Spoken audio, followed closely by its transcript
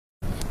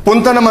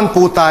Punta naman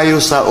po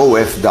tayo sa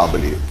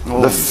OFW,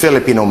 the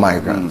Filipino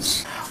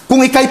migrants.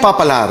 Kung ika'y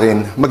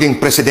papalarin maging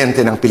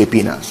presidente ng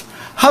Pilipinas,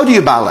 how do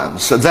you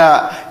balance the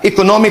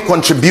economic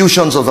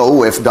contributions of the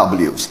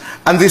OFWs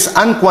and this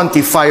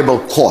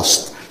unquantifiable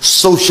cost,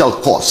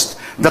 social cost,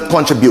 that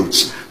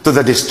contributes to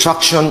the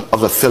destruction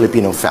of the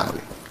Filipino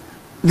family?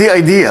 The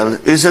ideal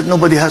is that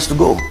nobody has to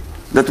go.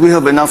 That we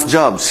have enough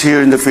jobs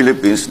here in the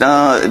Philippines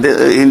na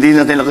hindi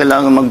natin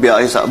kailangan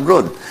magbiyahe sa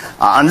abroad.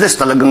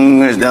 Unless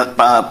talagang,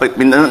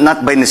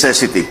 not by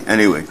necessity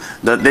anyway,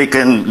 that they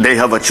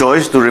have a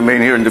choice to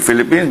remain here in the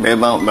Philippines. May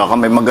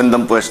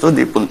magandang pwesto,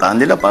 di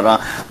puntahan nila para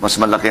mas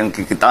malaki ang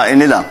kikitain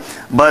nila.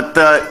 But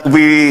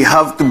we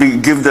have to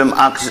give them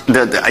access.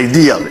 The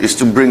ideal is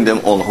to bring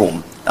them all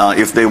home.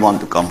 If they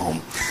want to come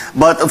home.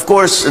 But of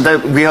course,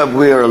 we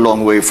are a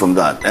long way from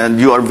that. And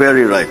you are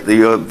very right.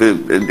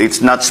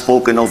 It's not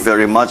spoken of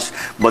very much,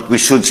 but we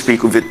should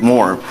speak of it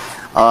more.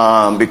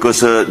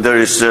 Because there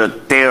is a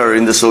tear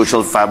in the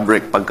social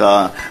fabric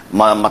pagka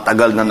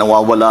matagal na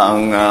nawawala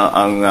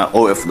ang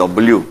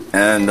OFW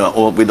and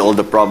with all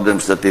the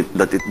problems that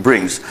it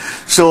brings.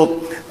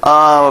 So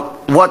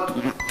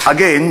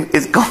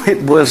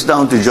it boils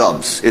down to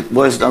jobs. It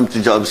boils down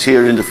to jobs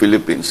here in the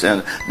Philippines,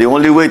 and the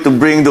only way to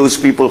bring those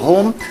people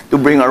home, to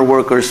bring our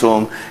workers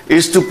home,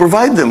 is to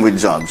provide them with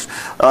jobs.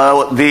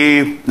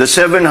 The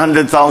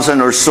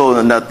 700,000 or so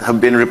that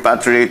have been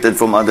repatriated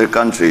from other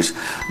countries,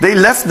 they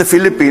left the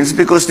Philippines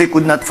because they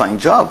could not find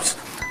jobs.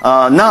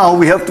 Now,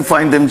 we have to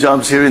find them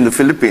jobs here in the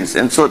Philippines.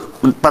 And so,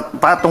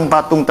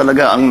 patong-patong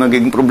talaga ang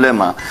naging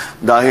problema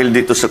dahil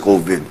dito sa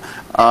COVID.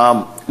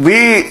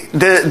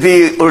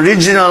 The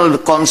original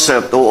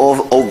concept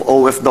of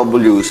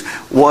OFWs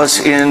was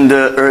in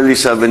the early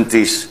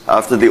 70s,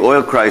 after the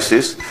oil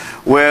crisis,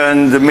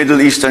 when the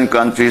Middle Eastern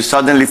countries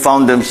suddenly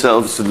found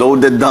themselves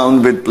loaded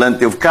down with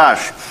plenty of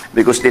cash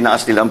because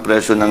tinaas nila ang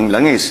presyo ng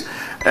langis.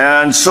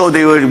 And so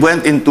they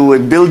went into a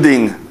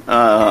building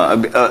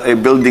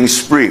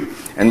spree.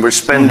 And we're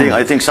spending,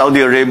 I think Saudi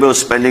Arabia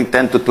was spending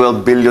 $10 to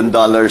 $12 billion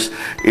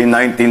in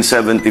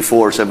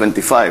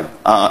 1974-75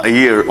 a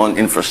year on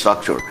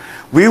infrastructure.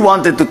 We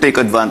wanted to take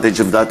advantage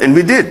of that, and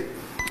we did.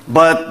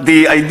 But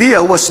the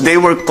idea was they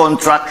were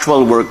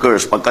contractual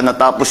workers. Pagka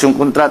natapos yung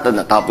kontrata,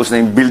 natapos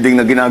na yung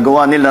building na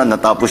ginagawa nila,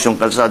 natapos yung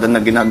kalsada na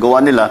ginagawa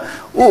nila,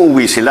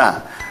 uuwi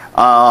sila.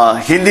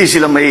 Hindi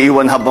sila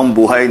maiiwan habang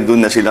buhay,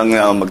 doon na silang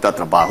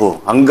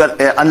magtatrabaho.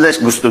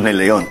 Unless gusto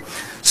nila yon.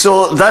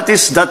 So that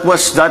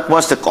was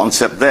the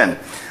concept then.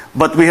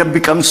 But we have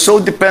become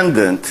so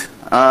dependent,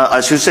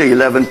 as you say,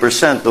 11%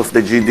 of the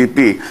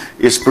GDP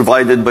is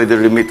provided by the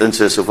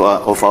remittances of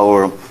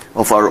our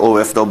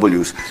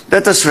OFWs.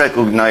 Let us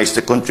recognize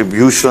the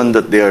contribution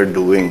that they are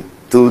doing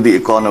to the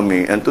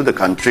economy and to the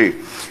country.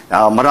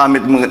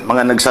 Marami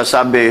mga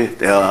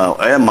nagsasabi,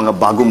 mga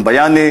bagong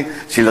bayani,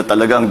 sila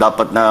talagang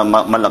dapat na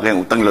malaki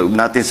ang utang loob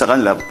natin sa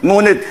kanila.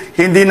 Ngunit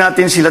hindi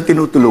natin sila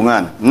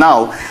tinutulungan.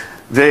 Now,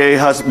 they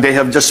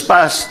have just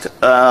passed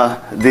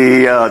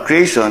the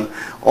creation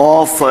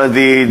of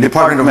the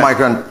Department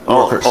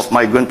of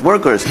Migrant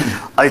Workers.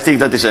 I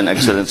think that is an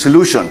excellent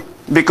solution.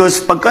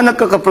 Because pagka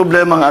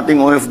nagkakaproblema ang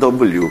ating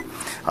OFW,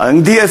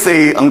 ang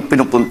DFA ang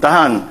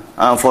pinupuntahan,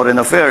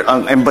 Foreign Affairs,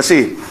 ang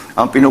embassy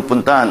ang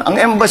pinupuntahan.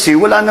 Ang embassy,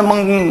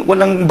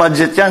 walang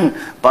budget yan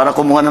para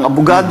kumuha ng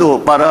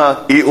abogado,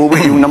 para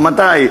iuwi yung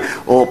namatay,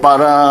 o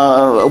para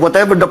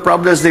whatever the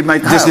problems they might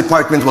have. This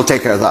department will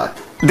take care of that.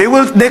 They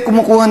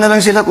kumukuha na lang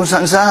sila kung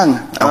saan-saan.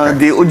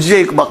 Okay.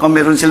 DOJ, baka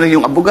meron silang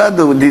yung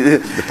abogado.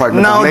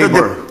 Department of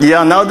Labor.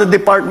 Now the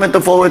Department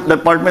of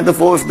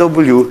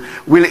OFW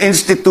will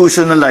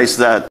institutionalize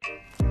that.